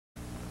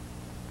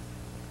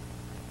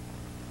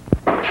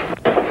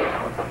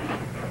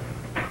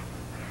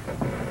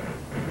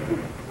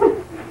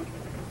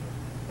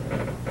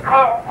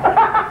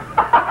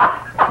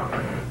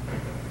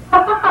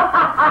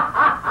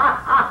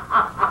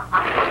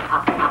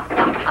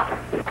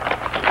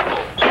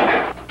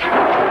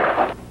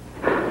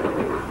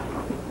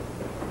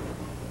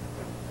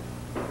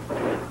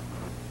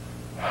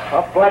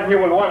flatten you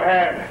with one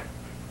hand.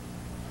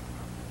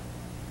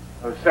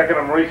 I was second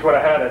and Maurice would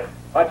have had it.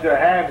 Watch your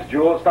hands,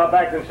 Jules. Stop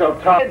acting so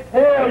tough.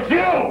 It's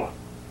you!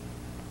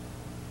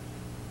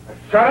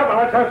 Shut up and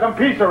let's have some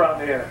peace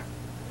around here.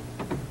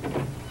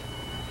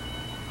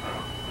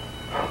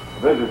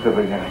 This is the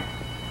beginning.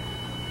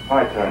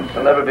 My turn.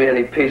 There'll never be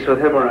any peace with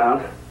him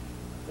around.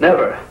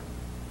 Never.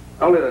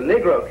 Only the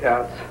Negro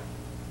counts.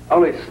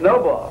 Only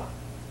Snowball.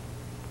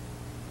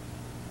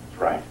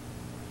 That's right.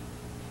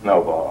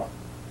 Snowball.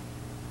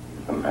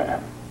 He's the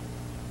man.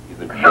 He's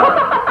the man.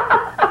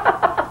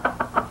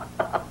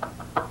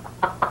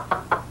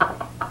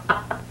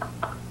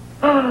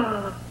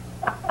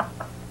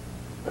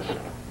 Listen.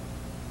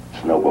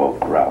 Snowball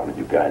growled and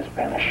you guys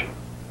vanish.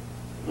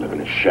 You live in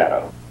his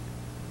shadow.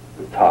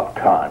 The top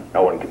con.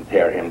 No one can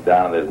tear him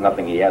down. There's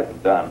nothing he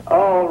hasn't done.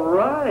 All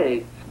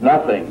right.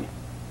 Nothing.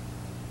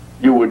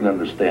 You wouldn't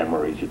understand,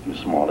 Maurice. You're too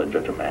small to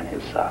judge a man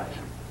his size.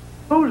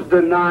 Who's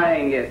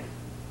denying it?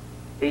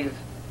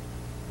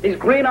 He's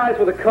Green Eyes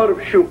with a coat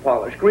of shoe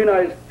polish. Green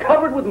Eyes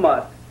covered with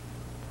mud.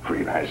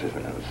 Green Eyes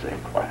isn't in the same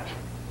class.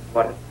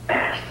 What an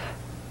ass.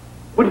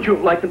 Wouldn't you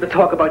have liked them to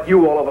talk about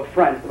you all over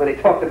France the way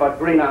they talked about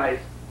Green Eyes?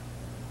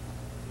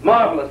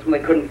 Marvelous when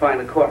they couldn't find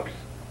the corpse.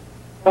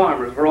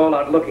 Farmers were all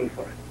out looking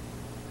for it.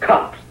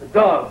 Cops, the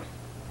dogs,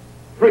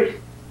 priests.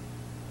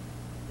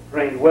 It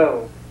rained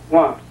wells,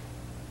 swamps.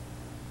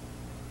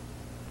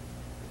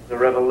 It was a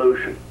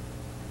revolution.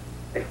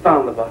 They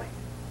found the body,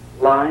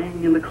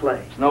 lying in the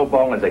clay.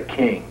 Snowball is a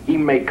king. He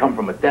may come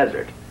from a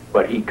desert,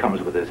 but he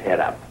comes with his head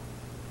up.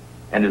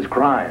 And his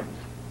crimes,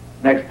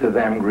 next to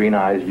them, Green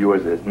Eyes,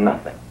 yours is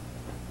nothing.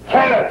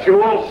 Can it,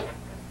 Jules?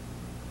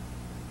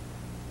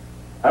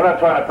 I'm not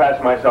trying to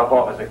pass myself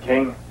off as a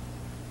king.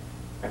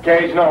 A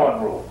cage no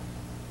one rules.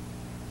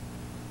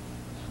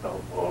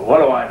 Snowball, what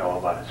do I know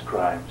about his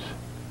crimes?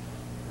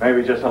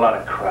 Maybe just a lot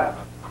of crap.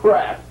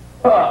 Crap?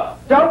 Oh,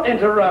 don't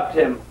interrupt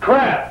him.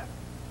 Crap!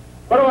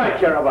 What do I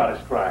care about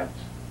his crimes?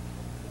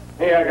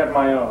 Here, I got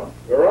my own.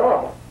 Your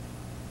own?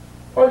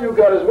 All you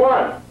got is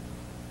one.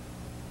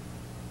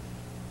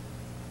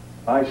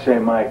 I say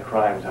my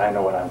crimes, I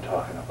know what I'm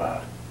talking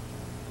about.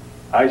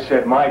 I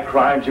said my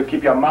crimes, you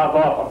keep your mouth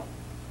off them.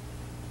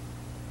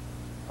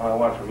 All I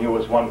want from you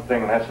is one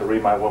thing, and that's to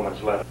read my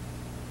woman's letter.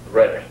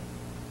 Read it.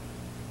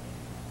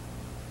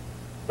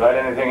 Write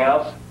anything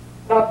else?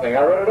 Nothing.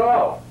 I read it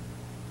all.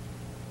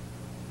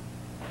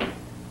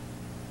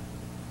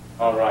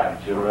 All right,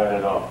 you read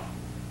it all.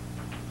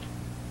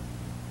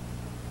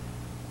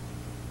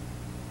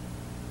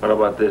 What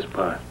about this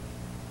part?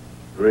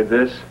 Read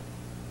this?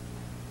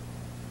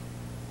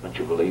 Don't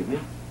you believe me?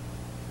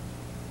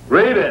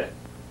 Read it!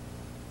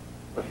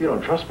 If you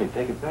don't trust me,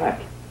 take it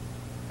back.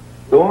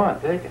 Go on,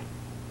 take it.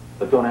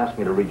 But don't ask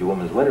me to read your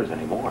woman's letters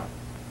anymore.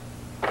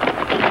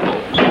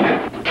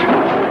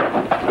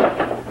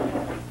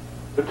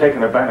 You're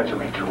taking advantage of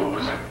me,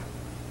 Jules.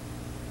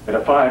 If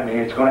you find me,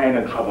 it's going to end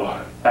in trouble.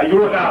 Now you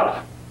look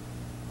out!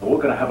 We're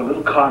going to have a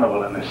little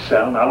carnival in this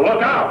cell. Now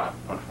look out!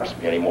 Don't trust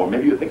me anymore.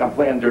 Maybe you think I'm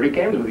playing dirty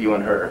games with you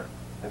and her.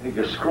 I think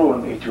you're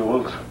screwing me,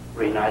 Jules.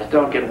 Green Eyes,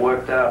 don't get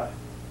worked up.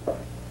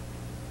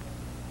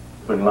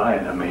 You've been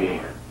lying to me.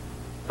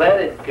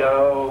 Let it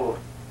go.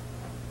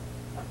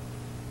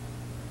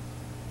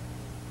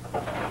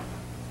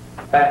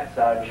 That's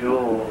our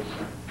Jules.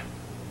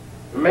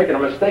 You're making a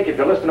mistake if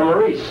you listen to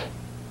Maurice.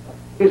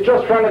 He's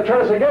just trying to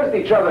turn us against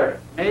each other.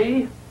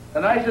 Me?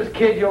 The nicest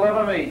kid you'll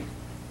ever meet.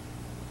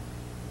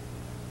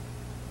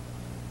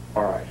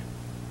 All right.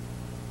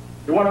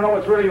 You want to know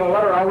what's really in the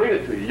letter? I'll read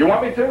it to you. You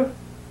want me to?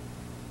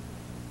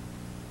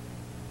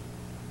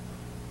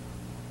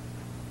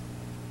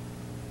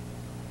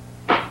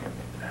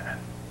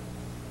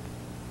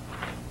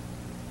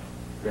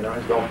 Green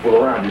Eyes, don't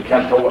fool around. You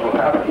can't tell what will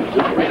happen.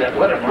 Just read that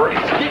letter, Maurice.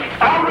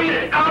 I'll read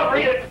it. I'll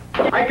read it.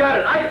 I got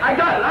it. I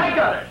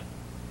got it.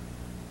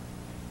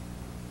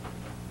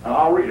 Now,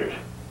 I'll read it.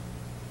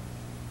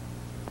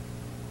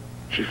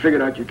 She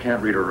figured out you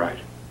can't read or write.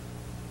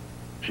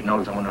 She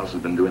knows someone else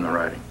has been doing the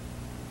writing.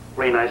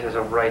 Green Eyes is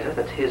a writer.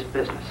 That's his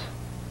business.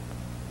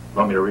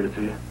 Want me to read it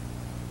to you?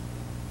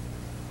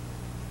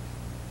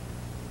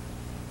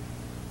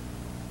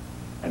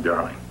 And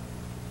darling,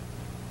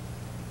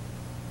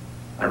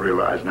 I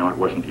realize now it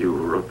wasn't you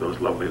who wrote those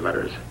lovely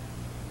letters.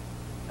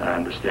 And I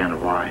understand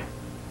why.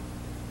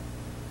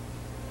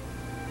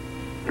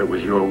 It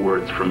was your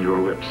words from your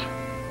lips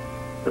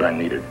that I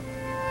needed.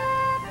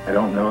 I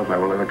don't know if I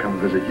will ever come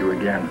visit you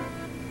again.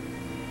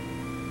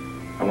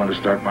 I want to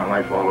start my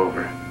life all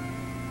over.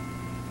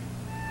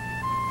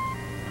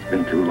 It's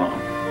been too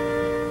long.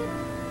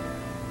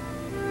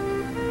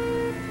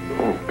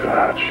 Oh,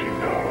 God, she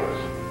knows.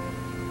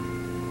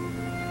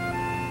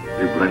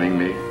 You're blaming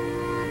me?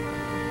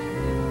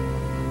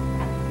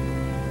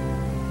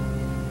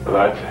 Well,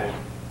 that's it.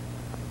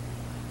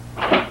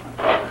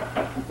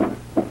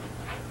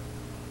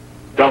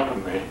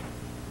 Dumping me.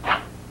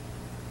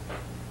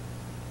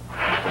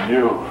 And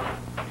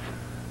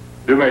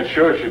you made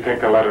sure she'd think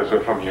the letters are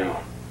from you.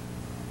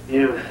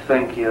 You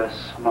think you're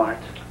smart.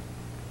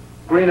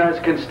 Green Eyes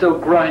can still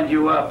grind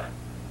you up.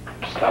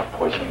 Stop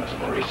poisoning us,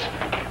 Maurice.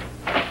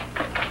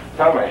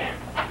 Tell me.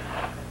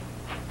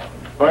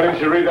 Why didn't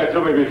you read that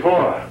to me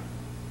before?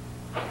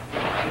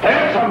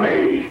 Answer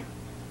me!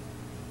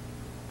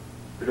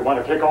 Did you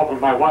want to take off with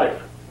my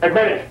wife?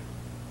 Admit it!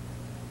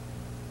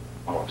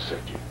 I'll upset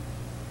you.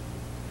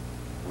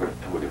 We're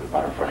going to do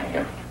about in front of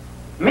him.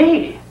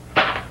 Me?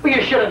 Well,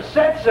 you should have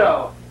said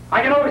so.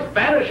 I can always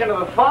vanish into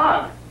the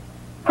fog.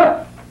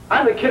 Huh.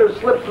 I'm the kid who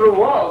slipped through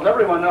walls.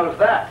 Everyone knows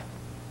that.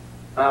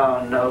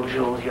 Oh, no,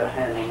 Jules, you're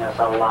handing us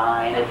a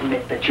line.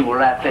 Admit that you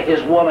were after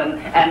his woman,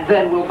 and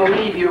then we'll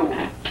believe you.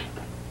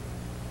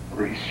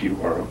 Maurice, you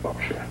are a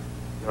buckshot.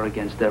 You're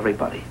against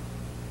everybody.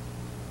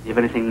 You have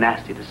anything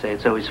nasty to say,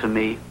 it's always for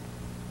me.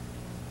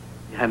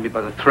 You had me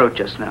by the throat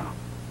just now.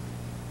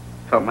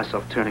 Felt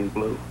myself turning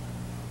blue.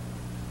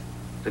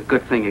 It's a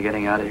good thing you're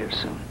getting out of here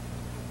soon.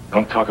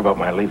 Don't talk about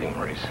my leaving,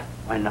 Maurice.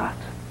 Why not?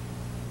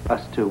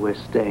 Us two, we're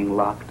staying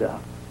locked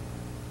up.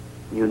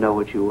 You know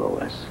what you owe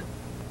us.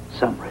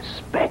 Some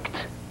respect.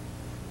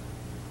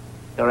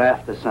 You're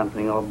after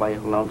something all by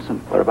your lonesome.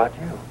 What about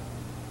you?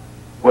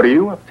 What are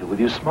you up to with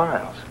your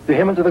smiles? To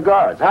him and to the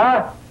guards,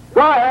 huh?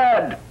 Go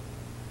ahead!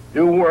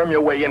 You worm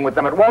your way in with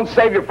them. It won't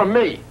save you from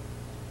me.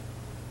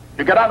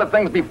 You got out of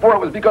things before, it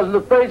was because of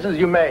the faces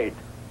you made.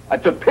 I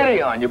took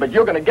pity on you, but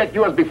you're going to get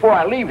yours before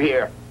I leave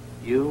here.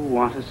 You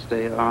want to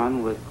stay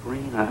on with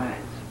green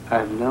eyes.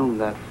 I've known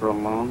that for a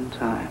long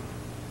time.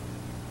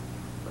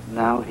 But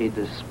now he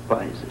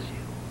despises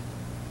you.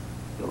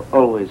 You'll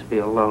always be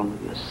alone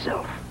with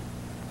yourself.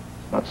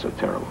 It's not so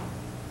terrible.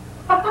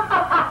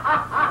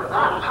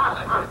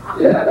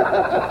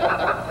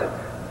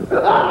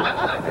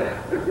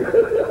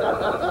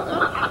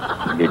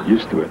 Get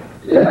used to it.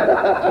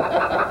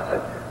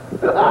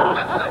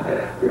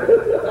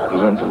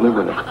 Learn to live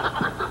with it.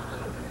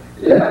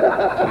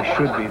 We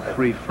should be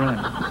free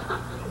friends.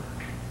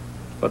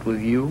 But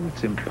with you,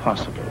 it's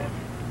impossible.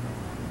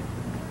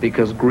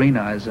 Because Green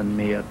Eyes and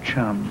me are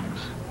chums.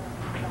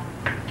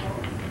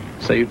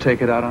 So you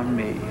take it out on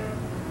me.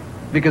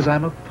 Because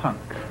I'm a punk.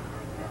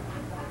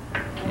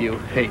 You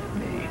hate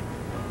me.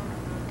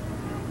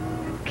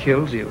 It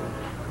kills you.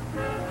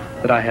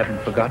 That I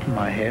haven't forgotten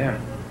my hair,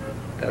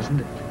 doesn't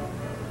it?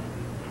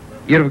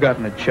 You'd have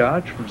gotten a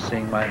charge from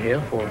seeing my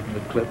hair fall from the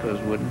clippers,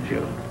 wouldn't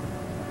you?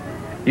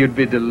 You'd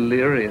be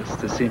delirious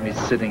to see me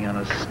sitting on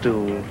a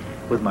stool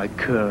with my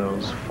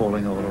curls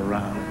falling all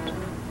around.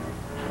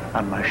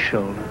 On my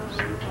shoulders,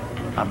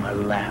 on my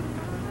lap,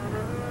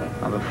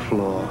 on the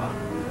floor.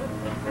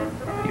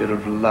 You'd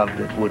have loved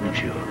it,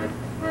 wouldn't you?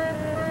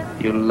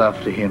 You'd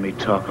love to hear me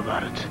talk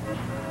about it.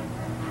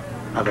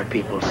 Other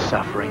people's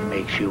suffering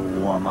makes you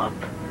warm up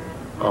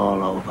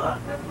all over.